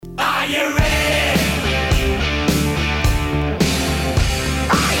you ready?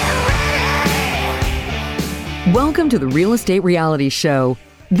 Are you ready? Welcome to the Real Estate Reality Show.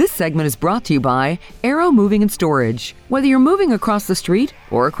 This segment is brought to you by Arrow Moving and Storage. Whether you're moving across the street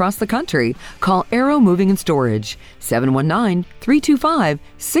or across the country, call Arrow Moving and Storage,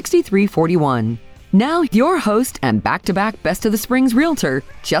 719-325-6341. Now, your host and back-to-back Best of the Springs realtor,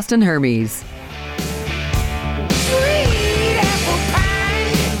 Justin Hermes.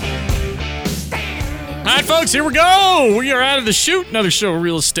 All right, folks, here we go. We are out of the chute. Another show of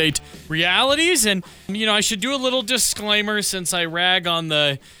Real Estate Realities. And, I should do a little disclaimer since I rag on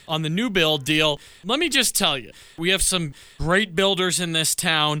the new build deal. Let me just tell you, we have some great builders in this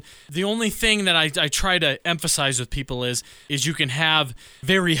town. The only thing that I try to emphasize with people is you can have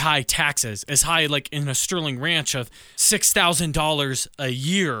very high taxes, as high like in a Sterling Ranch of $6,000 a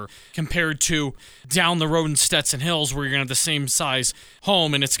year compared to down the road in Stetson Hills where you're going to have the same size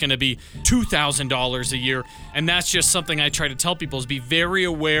home and it's going to be $2,000 a year. And that's just something I try to tell people is be very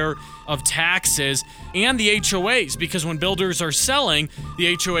aware of taxes and the HOAs, because when builders are selling,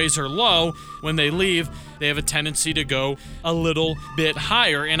 the HOAs are low. When they leave, they have a tendency to go a little bit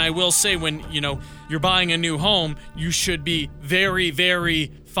higher. And I will say, when you're buying a new home, you should be very,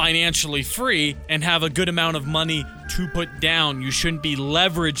 very financially free and have a good amount of money to put down. You shouldn't be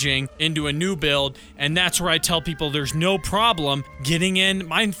leveraging into a new build, and that's where I tell people there's no problem getting in.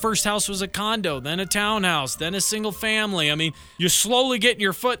 My first house was a condo, then a townhouse, then a single family. I mean, you're slowly getting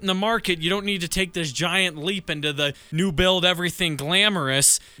your foot in the market. You don't need to take this giant leap into the new build, everything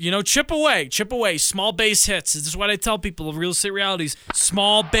glamorous. Chip away, small base hits. This is what I tell people of Real Estate Realities.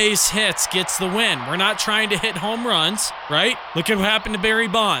 Small base hits gets the win. We're not trying to hit home runs, right? Look at what happened to Barry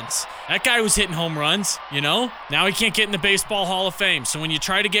Bonds. That guy was hitting home runs, Now he can't get in the Baseball Hall of Fame. So when you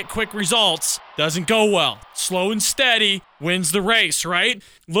try to get quick results, doesn't go well. Slow and steady wins the race, right?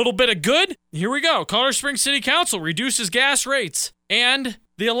 Little bit of good. Here we go. Colorado Springs City Council reduces gas rates and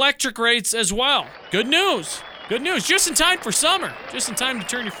the electric rates as well. Good news. Good news. Just in time for summer. Just in time to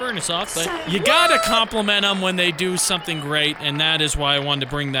turn your furnace off. But you got to compliment them when they do something great, and that is why I wanted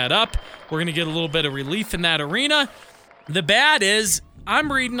to bring that up. We're going to get a little bit of relief in that arena. The bad is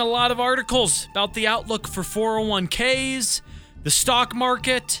I'm reading a lot of articles about the outlook for 401ks, the stock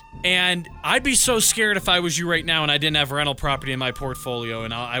market, and I'd be so scared if I was you right now and I didn't have rental property in my portfolio,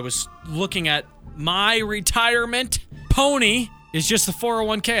 and I was looking at my retirement. Pony is just the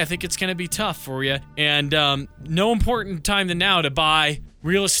 401k. I think it's going to be tough for you, and no important time than now to buy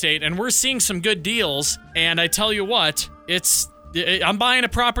real estate, and we're seeing some good deals, and I tell you what, I'm buying a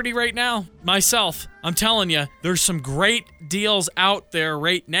property right now myself. I'm telling you, there's some great deals out there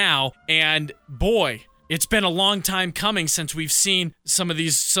right now, and boy, it's been a long time coming since we've seen some of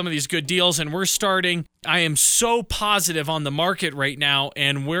these good deals, and we're starting. I am so positive on the market right now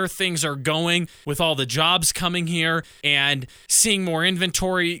and where things are going with all the jobs coming here and seeing more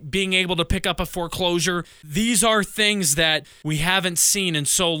inventory, being able to pick up a foreclosure. These are things that we haven't seen in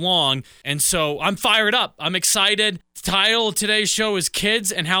so long, and so I'm fired up. I'm excited. The title of today's show is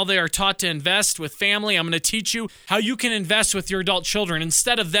Kids and How They Are Taught to Invest with Family. I'm going to teach you how you can invest with your adult children.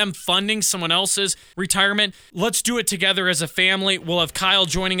 Instead of them funding someone else's retirement, let's do it together as a family. We'll have Kyle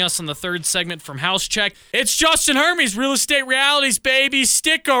joining us on the third segment from House Check. It's Justin Hermes, Real Estate Realities, baby.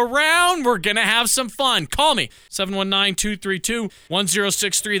 Stick around. We're going to have some fun. Call me,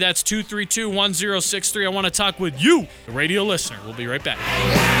 719-232-1063. That's 232-1063. I want to talk with you, the radio listener. We'll be right back.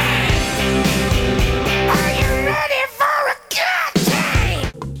 Are you ready for a good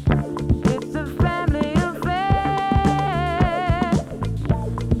time? It's a family affair.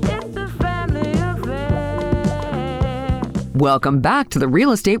 It's a family affair. Welcome back to the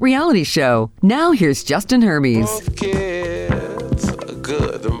Real Estate Reality Show. Now here's Justin Hermes. Both kids are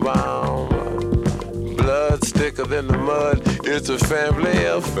good and brown. Blood thicker than the mud. It's a family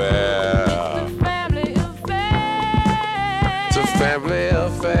affair. Family affair. It's a family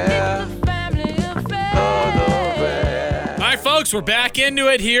affair. Family affair. All right, folks, we're back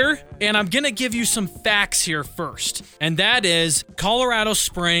into it here, and I'm going to give you some facts here first, and that is Colorado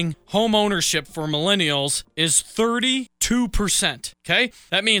Spring home ownership for millennials is 32%, okay?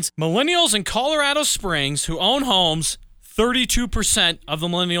 That means millennials in Colorado Springs who own homes, 32% of the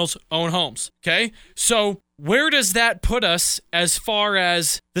millennials own homes, okay? So where does that put us as far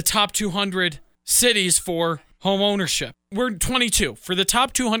as the top 200 cities for home ownership? we're 22. For the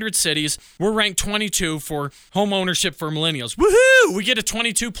top 200 cities, we're ranked 22 for home ownership for millennials. Woohoo! We get a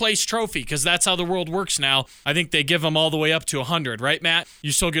 22-place trophy because that's how the world works now. I think they give them all the way up to 100, right, Matt?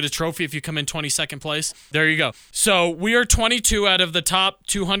 You still get a trophy if you come in 22nd place. There you go. So we are 22 out of the top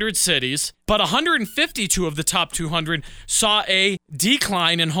 200 cities, but 152 of the top 200 saw a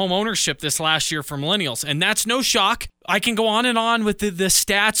decline in home ownership this last year for millennials. And that's no shock. I can go on and on with the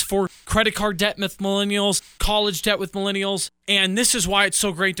stats for credit card debt with millennials, college debt with millennials. And this is why it's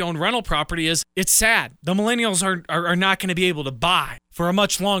so great to own rental property is it's sad. The millennials are not going to be able to buy for a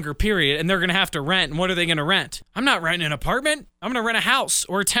much longer period, and they're going to have to rent. And what are they going to rent? I'm not renting an apartment. I'm going to rent a house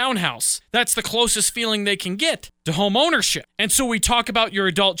or a townhouse. That's the closest feeling they can get to home ownership. And so we talk about your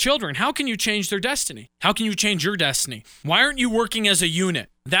adult children. How can you change their destiny? How can you change your destiny? Why aren't you working as a unit?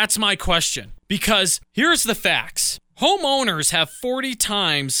 That's my question. Because here's the facts. Homeowners have 40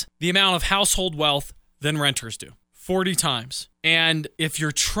 times the amount of household wealth than renters do. 40 times. And if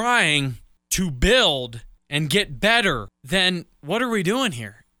you're trying to build and get better, then what are we doing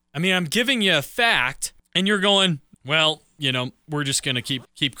here? I mean, I'm giving you a fact and you're going, well, you know, we're just going to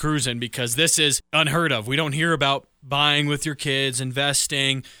keep cruising because this is unheard of. We don't hear about buying with your kids,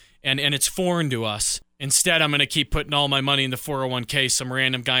 investing, and it's foreign to us. Instead, I'm going to keep putting all my money in the 401k some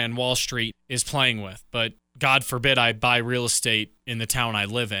random guy on Wall Street is playing with. But God forbid I buy real estate in the town I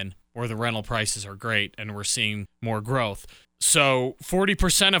live in where the rental prices are great and we're seeing more growth. So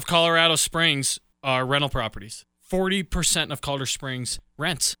 40% of Colorado Springs are rental properties. 40% of Colorado Springs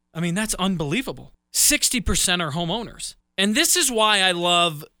rents. I mean, that's unbelievable. 60% are homeowners. And this is why I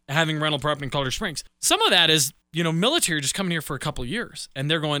love having rental property in Colorado Springs. Some of that is, you know, military just coming here for a couple of years and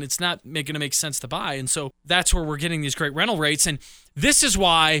they're going, it's not going to make sense to buy. And so that's where we're getting these great rental rates. And this is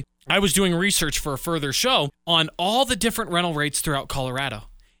why I was doing research for a further show on all the different rental rates throughout Colorado.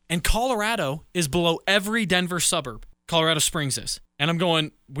 And Colorado is below every Denver suburb. Colorado Springs is. And I'm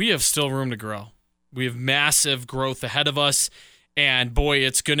going, we have still room to grow. We have massive growth ahead of us. And boy,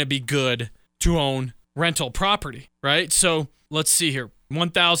 it's going to be good to own rental property, right? So let's see here.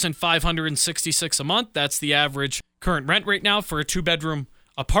 $1,566 a month. That's the average current rent right now for a 2-bedroom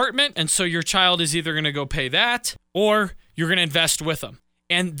apartment. And so your child is either going to go pay that or you're going to invest with them.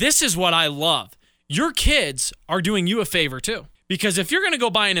 And this is what I love. Your kids are doing you a favor too. Because if you're going to go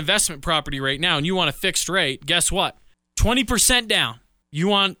buy an investment property right now and you want a fixed rate, guess what? 20% down. You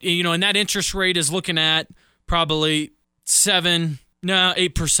want, you know, and that interest rate is looking at probably 8%.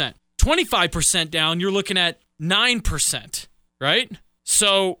 25% down, you're looking at 9%, right?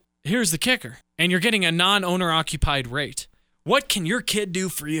 So here's the kicker. And you're getting a non-owner occupied rate. What can your kid do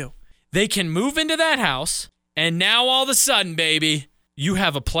for you? They can move into that house, and now all of a sudden, baby, you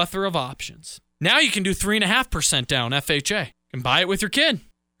have a plethora of options. Now you can do 3.5% down FHA. You can buy it with your kid,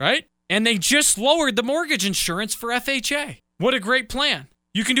 right? And they just lowered the mortgage insurance for FHA. What a great plan.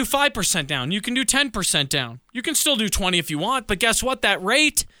 You can do 5% down. You can do 10% down. You can still do 20 if you want, but guess what? That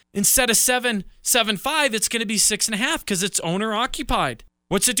rate, instead of 7.75, it's going to be 6.5 because it's owner occupied.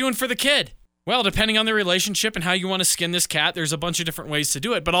 What's it doing for the kid? Well, depending on the relationship and how you want to skin this cat, there's a bunch of different ways to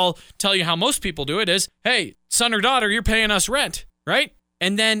do it, but I'll tell you how most people do it is, hey, son or daughter, you're paying us rent, right?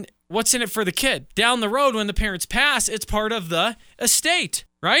 And then what's in it for the kid? Down the road when the parents pass, it's part of the estate,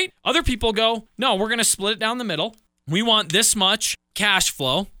 right? Other people go, no, we're going to split it down the middle. We want this much cash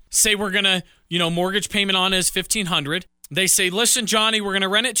flow. Say we're going to, mortgage payment on is $1,500. They say, listen, Johnny, we're going to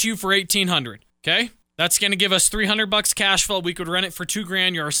rent it to you for $1,800. Okay? That's going to give us $300 cash flow. We could rent it for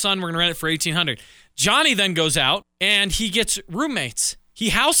 $2,000. You're our son. We're going to rent it for $1,800. Johnny then goes out and he gets roommates. He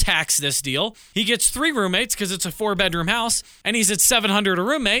house hacks this deal. He gets 3 roommates because it's a 4-bedroom house, and he's at $700 a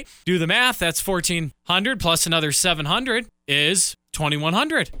roommate. Do the math. That's $1,400 plus another $700 is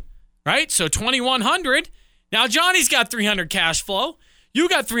 $2,100, right? So $2,100. Now Johnny's got $300 cash flow. You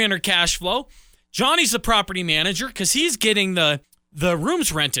got $300 cash flow. Johnny's the property manager because he's getting the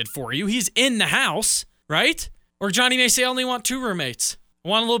rooms rented for you. He's in the house, right? Or Johnny may say, I only want 2 roommates. I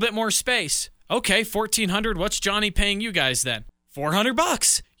want a little bit more space. Okay, $1,400. What's Johnny paying you guys then?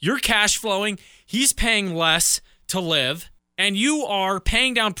 $400. You're cash flowing. He's paying less to live, and you are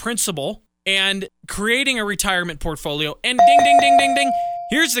paying down principal and creating a retirement portfolio. And ding, ding, ding, ding, ding.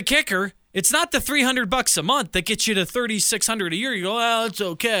 Here's the kicker. It's not the $300 a month that gets you to $3,600 a year. You go, well, it's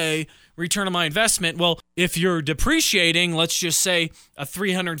okay. Return on my investment. Well, if you're depreciating, let's just say a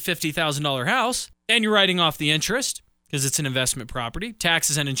 $350,000 house, and you're writing off the interest because it's an investment property,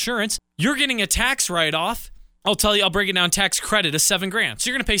 taxes and insurance, you're getting a tax write-off. I'll break it down, tax credit of $7,000. So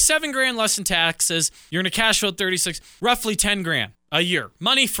you're going to pay $7,000 less in taxes. You're going to cash flow roughly $10,000 a year.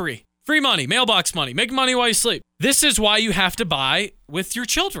 Money free. Free money, mailbox money. Make money while you sleep. This is why you have to buy with your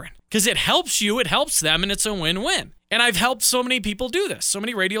children because it helps you, it helps them, and it's a win-win. And I've helped so many people do this, so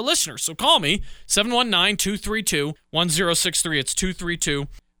many radio listeners. So call me, 719-232-1063. It's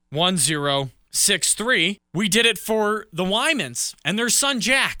 232-1063. We did it for the Wymans and their son,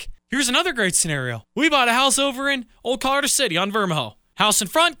 Jack. Here's another great scenario. We bought a house over in Old Colorado City on Vermejo. House in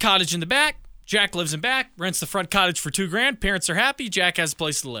front, cottage in the back. Jack lives in back, rents the front cottage for $2,000. Parents are happy. Jack has a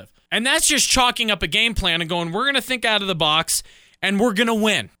place to live. And that's just chalking up a game plan and going, we're going to think out of the box and we're going to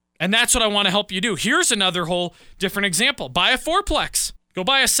win. And that's what I want to help you do. Here's another whole different example. Buy a fourplex. Go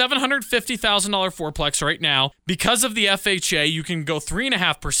buy a $750,000 fourplex right now. Because of the FHA, you can go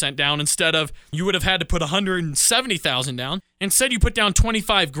 3.5% down instead of you would have had to put $170,000 down. Instead, you put down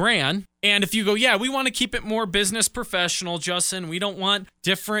 $25,000. And if you go, yeah, we want to keep it more business professional, Justin. We don't want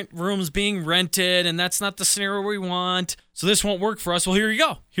different rooms being rented, and that's not the scenario we want. So this won't work for us. Well, here you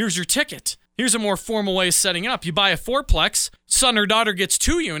go. Here's your ticket. Here's a more formal way of setting it up. You buy a fourplex, son or daughter gets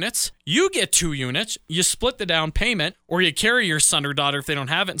 2 units, you get 2 units, you split the down payment, or you carry your son or daughter if they don't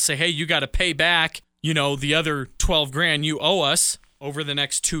have it and say, hey, you got to pay back, the other $12,000 you owe us over the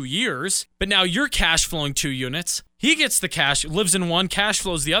next 2 years. But now you're cash flowing 2 units. He gets the cash, lives in one, cash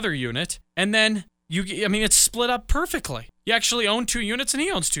flows the other unit, and then it's split up perfectly. You actually own 2 units and he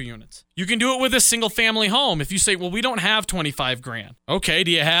owns 2 units. You can do it with a single family home. If you say, well, we don't have $25,000. Okay,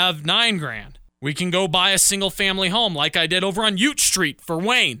 do you have $9,000? We can go buy a single family home like I did over on Ute Street for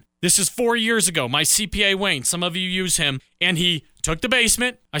Wayne. This is 4 years ago. My CPA Wayne, some of you use him, and he took the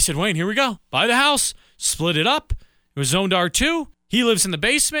basement. I said, Wayne, here we go. Buy the house, split it up. It was zoned R2. He lives in the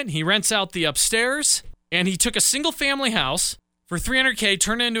basement. He rents out the upstairs, and he took a single family house for $300K,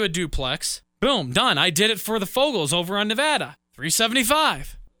 turned it into a duplex. Boom, done. I did it for the Fogels over on Nevada,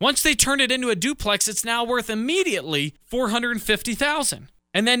 $375. Once they turn it into a duplex, it's now worth immediately $450,000.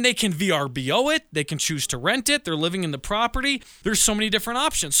 And then they can VRBO it. They can choose to rent it. They're living in the property. There's so many different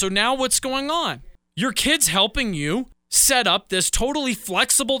options. So now what's going on? Your kid's helping you set up this totally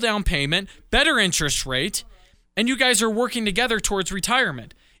flexible down payment, better interest rate, and you guys are working together towards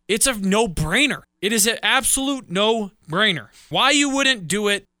retirement. It's a no-brainer. It is an absolute no-brainer. Why you wouldn't do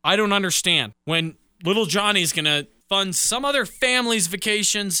it, I don't understand. When little Johnny's going to fund some other family's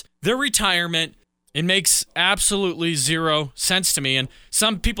vacations, their retirement, it makes absolutely zero sense to me. And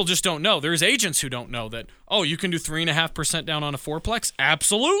some people just don't know. There's agents who don't know that, oh, you can do 3.5% down on a fourplex?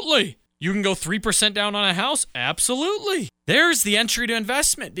 Absolutely. You can go 3% down on a house? Absolutely. There's the entry to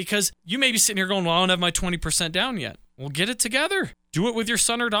investment, because you may be sitting here going, well, I don't have my 20% down yet. Well, get it together. Do it with your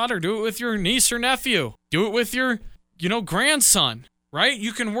son or daughter. Do it with your niece or nephew. Do it with your, grandson, right?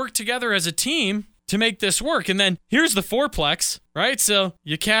 You can work together as a team to make this work. And then here's the fourplex, right? So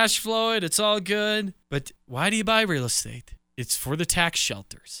you cash flow it. It's all good. But why do you buy real estate? It's for the tax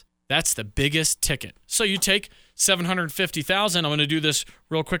shelters. That's the biggest ticket. So you take $750,000. I'm going to do this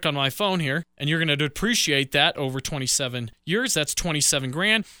real quick on my phone here, and you're going to depreciate that over 27 years. That's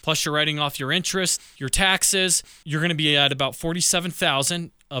 $27,000. Plus you're writing off your interest, your taxes. You're going to be at about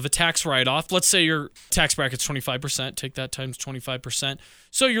 $47,000 of a tax write-off. Let's say your tax bracket's 25%. Take that times 25%.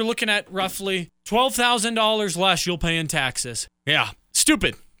 So you're looking at roughly $12,000 less you'll pay in taxes. Yeah,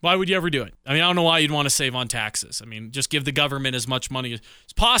 stupid. Why would you ever do it? I mean, I don't know why you'd want to save on taxes. I mean, just give the government as much money as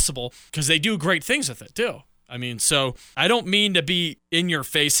possible, because they do great things with it too. I mean, so I don't mean to be in your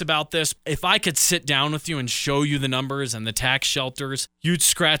face about this. If I could sit down with you and show you the numbers and the tax shelters, you'd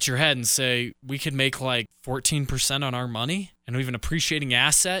scratch your head and say, we could make like 14% on our money, and we have an appreciating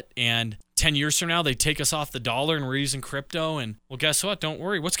asset, and 10 years from now, they take us off the dollar and we're using crypto. And well, guess what? Don't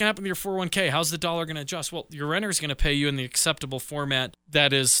worry. What's going to happen with your 401k? How's the dollar going to adjust? Well, your renter is going to pay you in the acceptable format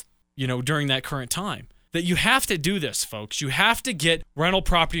that is, during that current time. That you have to do this, folks. You have to get rental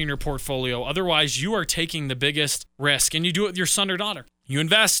property in your portfolio. Otherwise, you are taking the biggest risk. And you do it with your son or daughter. You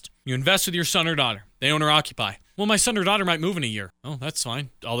invest with your son or daughter. They own or occupy. Well, my son or daughter might move in a year. Oh, that's fine.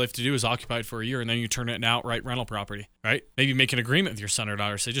 All they have to do is occupy it for a year, and then you turn it into outright rental property, right? Maybe make an agreement with your son or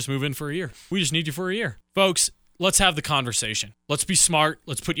daughter. Say, just move in for a year. We just need you for a year. Folks, let's have the conversation. Let's be smart.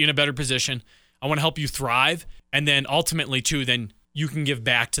 Let's put you in a better position. I want to help you thrive. And then ultimately, too, then you can give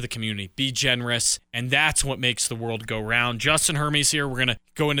back to the community. Be generous. And that's what makes the world go round. Justin Hermes here. We're going to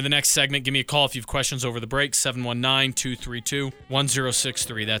go into the next segment. Give me a call if you have questions over the break.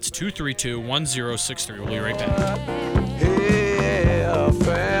 719-232-1063. That's 232-1063. We'll be right back. Hey,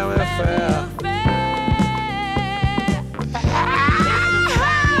 family affair.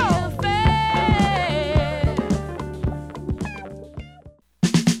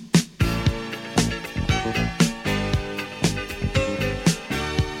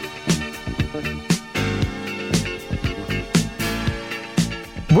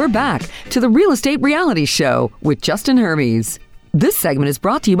 We're back to the Real Estate Reality Show with Justin Hermes. This segment is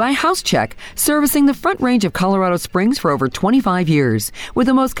brought to you by HouseCheck, servicing the Front Range of Colorado Springs for over 25 years with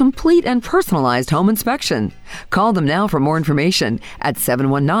the most complete and personalized home inspection. Call them now for more information at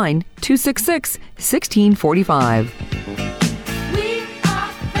 719-266-1645. We are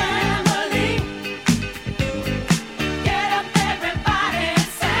family. Get up, everybody, and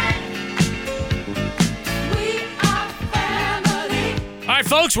sing. We are family. All right,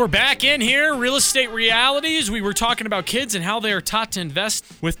 folks, we're back in here. Real Estate Realities. We were talking about kids and how they are taught to invest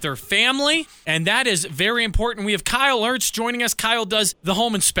with their family, and that is very important. We have Kyle Ernst joining us. Kyle does the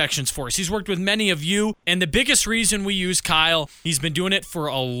home inspections for us. He's worked with many of you, and the biggest reason we use Kyle, he's been doing it for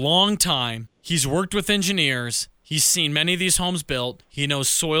a long time. He's worked with engineers. He's seen many of these homes built. He knows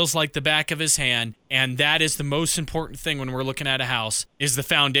soils like the back of his hand, and that is the most important thing when we're looking at a house, is the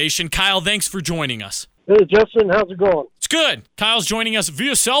foundation. Kyle, thanks for joining us. Hey, Justin, how's it going? It's good. Kyle's joining us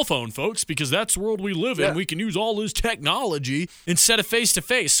via cell phone, folks, because that's the world we live in. Yeah. We can use all this technology instead of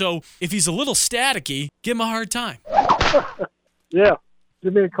face-to-face. So if he's a little staticky, give him a hard time. Yeah,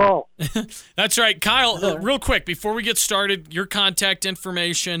 give me a call. That's right. Kyle, real quick, before we get started, your contact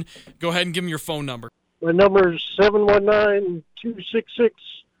information, go ahead and give him your phone number. My number is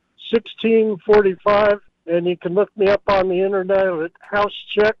 719-266-1645, and you can look me up on the internet at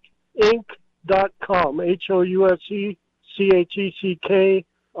housecheckinc.com,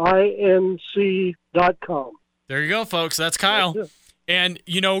 HOUSECHECKINC.com. There you go, folks. That's Kyle. That's it. And,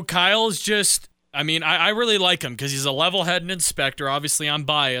 you know, Kyle's just, I mean, I really like him because he's a level-headed inspector. Obviously, I'm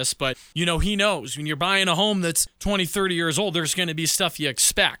biased, but, you know, he knows when you're buying a home that's 20, 30 years old, there's going to be stuff you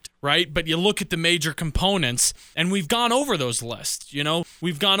expect, right? But you look at the major components, and we've gone over those lists, you know?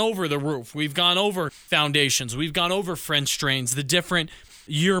 We've gone over the roof. We've gone over foundations. We've gone over French drains, the different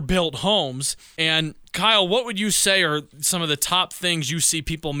year-built homes. And, Kyle, what would you say are some of the top things you see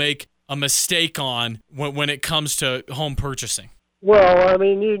people make a mistake on when it comes to home purchasing? Well, I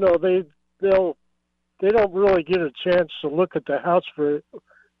mean, you know, they don't really get a chance to look at the house for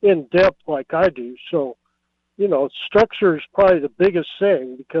in depth like I do. So, you know, structure is probably the biggest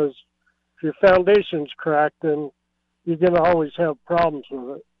thing, because if your foundation's cracked, then you're going to always have problems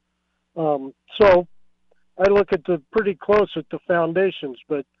with it. So I look at pretty close at the foundations,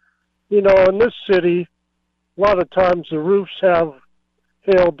 but, you know, in this city, a lot of times the roofs have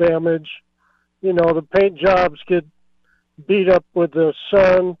hail damage. You know, the paint jobs get beat up with the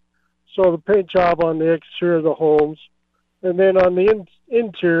sun, so the paint job on the exterior of the homes. And then on the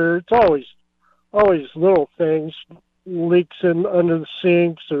interior, it's always little things, leaks in under the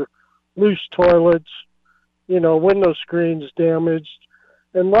sinks or loose toilets, you know, window screens damaged.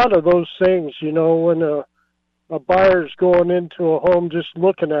 And a lot of those things, you know, when a buyer's going into a home just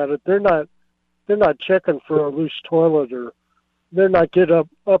looking at it, they're not checking for a loose toilet, or they're not get up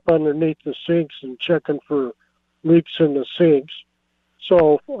underneath the sinks and checking for leaks in the sinks.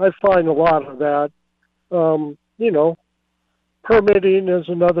 So I find a lot of that. You know, permitting is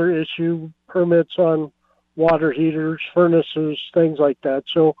another issue, permits on water heaters, furnaces, things like that.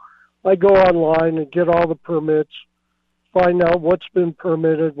 So I go online and get all the permits, find out what's been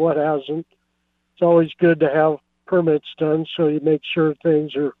permitted, what hasn't. It's always good to have permits done, so you make sure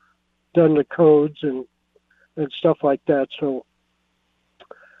things are done to codes and stuff like that. So,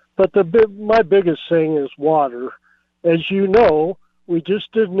 but my biggest thing is water. As you know, we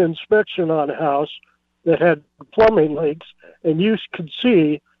just did an inspection on a house that had plumbing leaks, and you could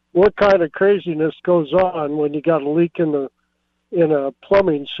see what kind of craziness goes on when you got a leak in a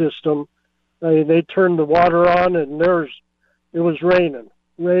plumbing system. I mean, they turned the water on, and it was raining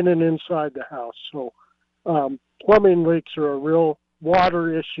inside the house. So plumbing leaks are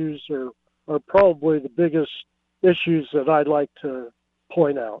water issues are probably the biggest issues that I'd like to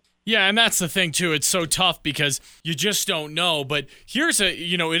point out. Yeah, and that's the thing, too. It's so tough because you just don't know. But here's it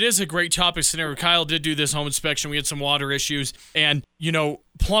is a great topic scenario. Kyle did do this home inspection. We had some water issues. And, you know,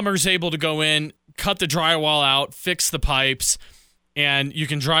 plumber's able to go in, cut the drywall out, fix the pipes, and you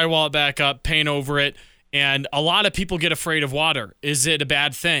can drywall it back up, paint over it. And a lot of people get afraid of water. Is it a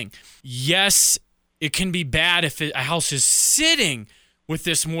bad thing? Yes, it can be bad if a house is sitting with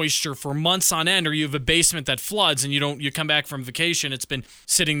this moisture for months on end, or you have a basement that floods and you come back from vacation, it's been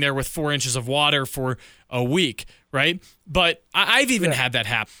sitting there with 4 inches of water for a week, right? But I've even had that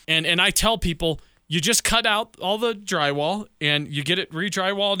happen. And I tell people, you just cut out all the drywall and you get it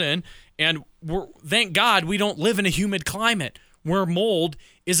re-drywalled in, and thank God we don't live in a humid climate where mold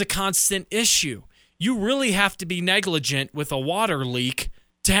is a constant issue. You really have to be negligent with a water leak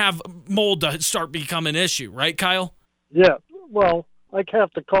to have mold to start becoming an issue, right, Kyle? Yeah, well, I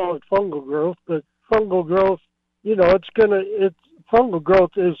have to call it fungal growth, but fungal growth, you know, fungal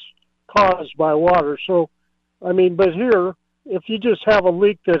growth is caused by water. So, I mean, but here if you just have a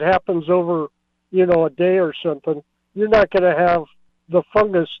leak that happens over, a day or something, you're not going to have the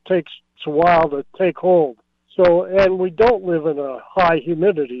fungus takes a while to take hold. So, and we don't live in a high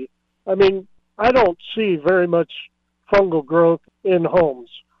humidity. I mean, I don't see very much fungal growth in homes.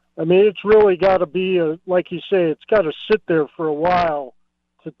 I mean, it's really got to be, like you say, it's got to sit there for a while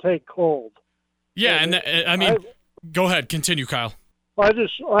to take hold. Yeah, go ahead, continue, Kyle. I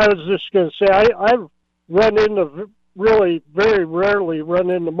was just going to say, I've run into, really very rarely run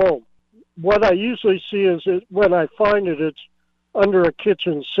into mold. What I usually see is when I find it, it's under a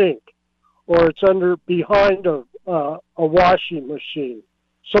kitchen sink, or it's behind a washing machine.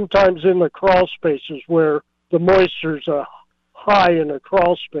 Sometimes in the crawl spaces where the moisture's high in the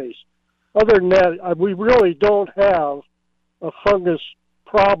crawl space. Other than that, we really don't have a fungus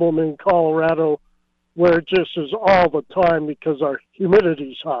problem in Colorado where it just is all the time because our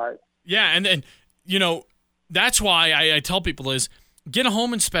humidity's high. Yeah, and that's why I tell people is get a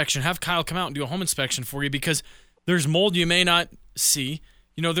home inspection. Have Kyle come out and do a home inspection for you, because there's mold you may not see.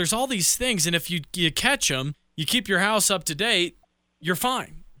 There's all these things, and if you catch them, you keep your house up to date, you're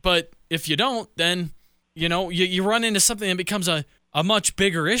fine. But if you don't, then you run into something that becomes a much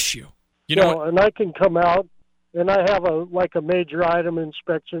bigger issue. And I can come out, and I have a major item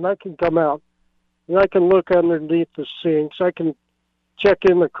inspection. I can come out, and I can look underneath the sinks. I can check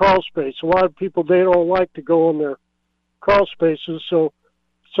in the crawl space. A lot of people, they don't like to go in their crawl spaces, so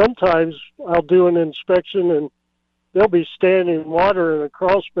sometimes I'll do an inspection, and there'll be standing water in a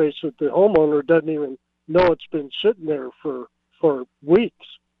crawl space that the homeowner doesn't even know it's been sitting there for weeks,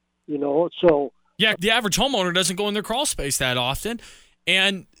 so. Yeah, the average homeowner doesn't go in their crawl space that often,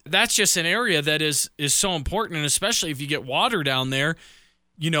 and that's just an area that is so important, and especially if you get water down there,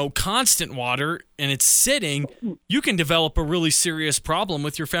 constant water, and it's sitting, you can develop a really serious problem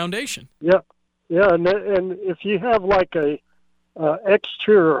with your foundation. Yeah, and if you have like a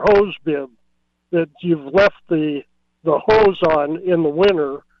exterior hose bib that you've left the hose on in the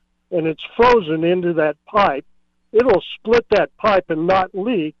winter, and it's frozen into that pipe, it'll split that pipe and not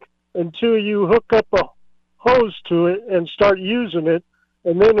leak until you hook up a hose to it and start using it,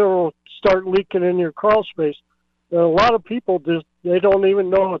 and then it'll start leaking in your crawl space. And a lot of people they don't even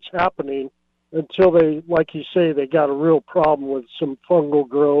know it's happening until they, like you say, they got a real problem with some fungal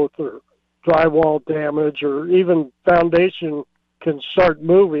growth or drywall damage, or even foundation can start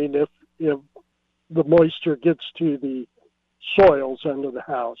moving if the moisture gets to the soils under the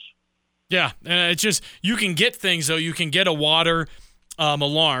house. Yeah, and it's just, you can get things, though. You can get a water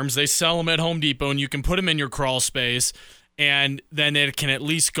alarms. They sell them at Home Depot, and you can put them in your crawl space, and then it can at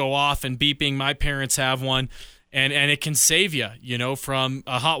least go off and beeping. My parents have one, and it can save you, from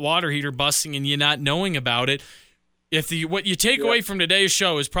a hot water heater busting and you not knowing about it. What you take away from today's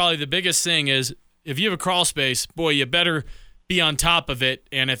show is probably the biggest thing is, if you have a crawl space, boy, you better be on top of it.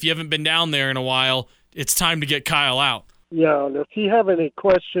 And if you haven't been down there in a while, it's time to get Kyle out. Yeah, and if you have any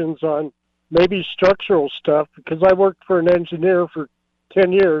questions on maybe structural stuff, because I worked for an engineer for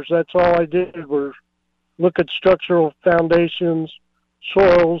 10 years, that's all I did was look at structural foundations,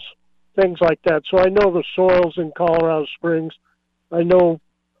 soils, things like that. So I know the soils in Colorado Springs. I know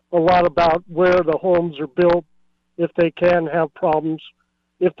a lot about where the homes are built, if they can have problems.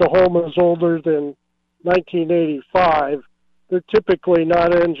 If the home is older than 1985, they're typically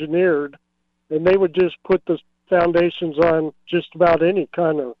not engineered, and they would just put the foundations on just about any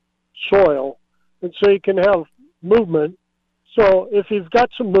kind of soil, and so you can have movement. So if you've got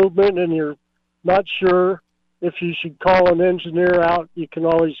some movement and you're not sure if you should call an engineer out, you can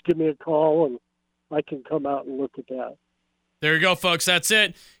always give me a call, and I can come out and look at that. There you go, folks. That's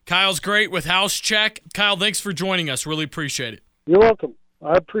it. Kyle's great with House Check. Kyle, thanks for joining us. Really appreciate it. You're welcome.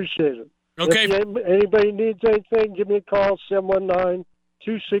 I appreciate it. Okay. If anybody needs anything, give me a call,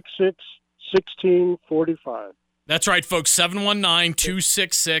 719-266-1645. That's right, folks,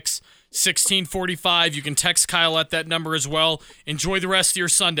 719-266-1645. You can text Kyle at that number as well. Enjoy the rest of your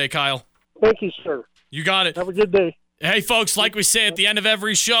Sunday, Kyle. Thank you, sir. You got it. Have a good day. Hey, folks, like we say at the end of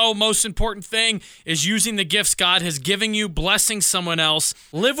every show, most important thing is using the gifts God has given you, blessing someone else.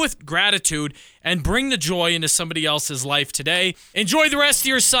 Live with gratitude and bring the joy into somebody else's life today. Enjoy the rest of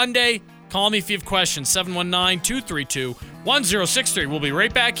your Sunday. Call me if you have questions, 719-232-1063. We'll be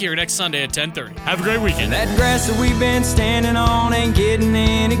right back here next Sunday at 10:30. Have a great weekend. That grass that we've been standing on ain't getting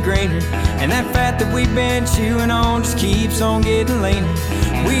any greener, and that fat that we've been chewing on just keeps on getting leaner.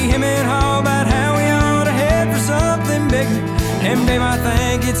 We hem and haw about how we ought to head for something bigger, and babe, I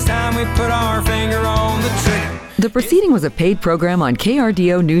think it's time we put our finger on the trigger. The proceeding was a paid program on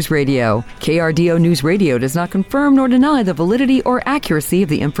KRDO News Radio. KRDO News Radio does not confirm nor deny the validity or accuracy of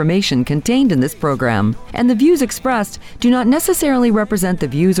the information contained in this program, and the views expressed do not necessarily represent the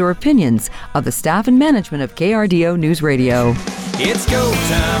views or opinions of the staff and management of KRDO News Radio. It's go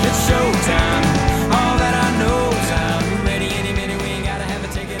time, it's show time.